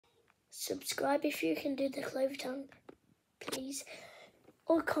subscribe if you can do the clover tongue, please.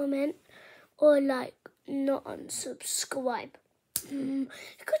 Or comment, or like, not unsubscribe. You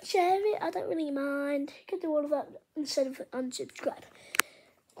could share it, I don't really mind. You could do all of that instead of unsubscribe.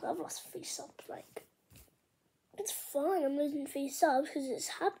 I've lost 3 subs, like, it's fine, I'm losing 3 subs because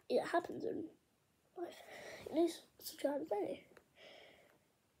it happens in life. You lose subscribers, don't you?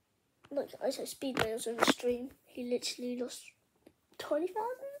 Like, I saw Speedway on the stream, he literally lost 20,000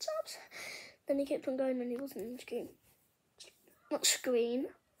 subs. Then he kept on going when he wasn't on the screen. Not screen,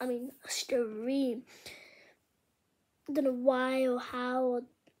 I mean a stream. I don't know why or how or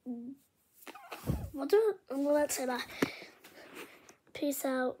I'm gonna say that. Peace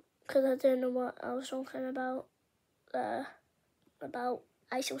out, because I don't know what I was talking about.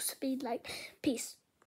 I shall speed like peace.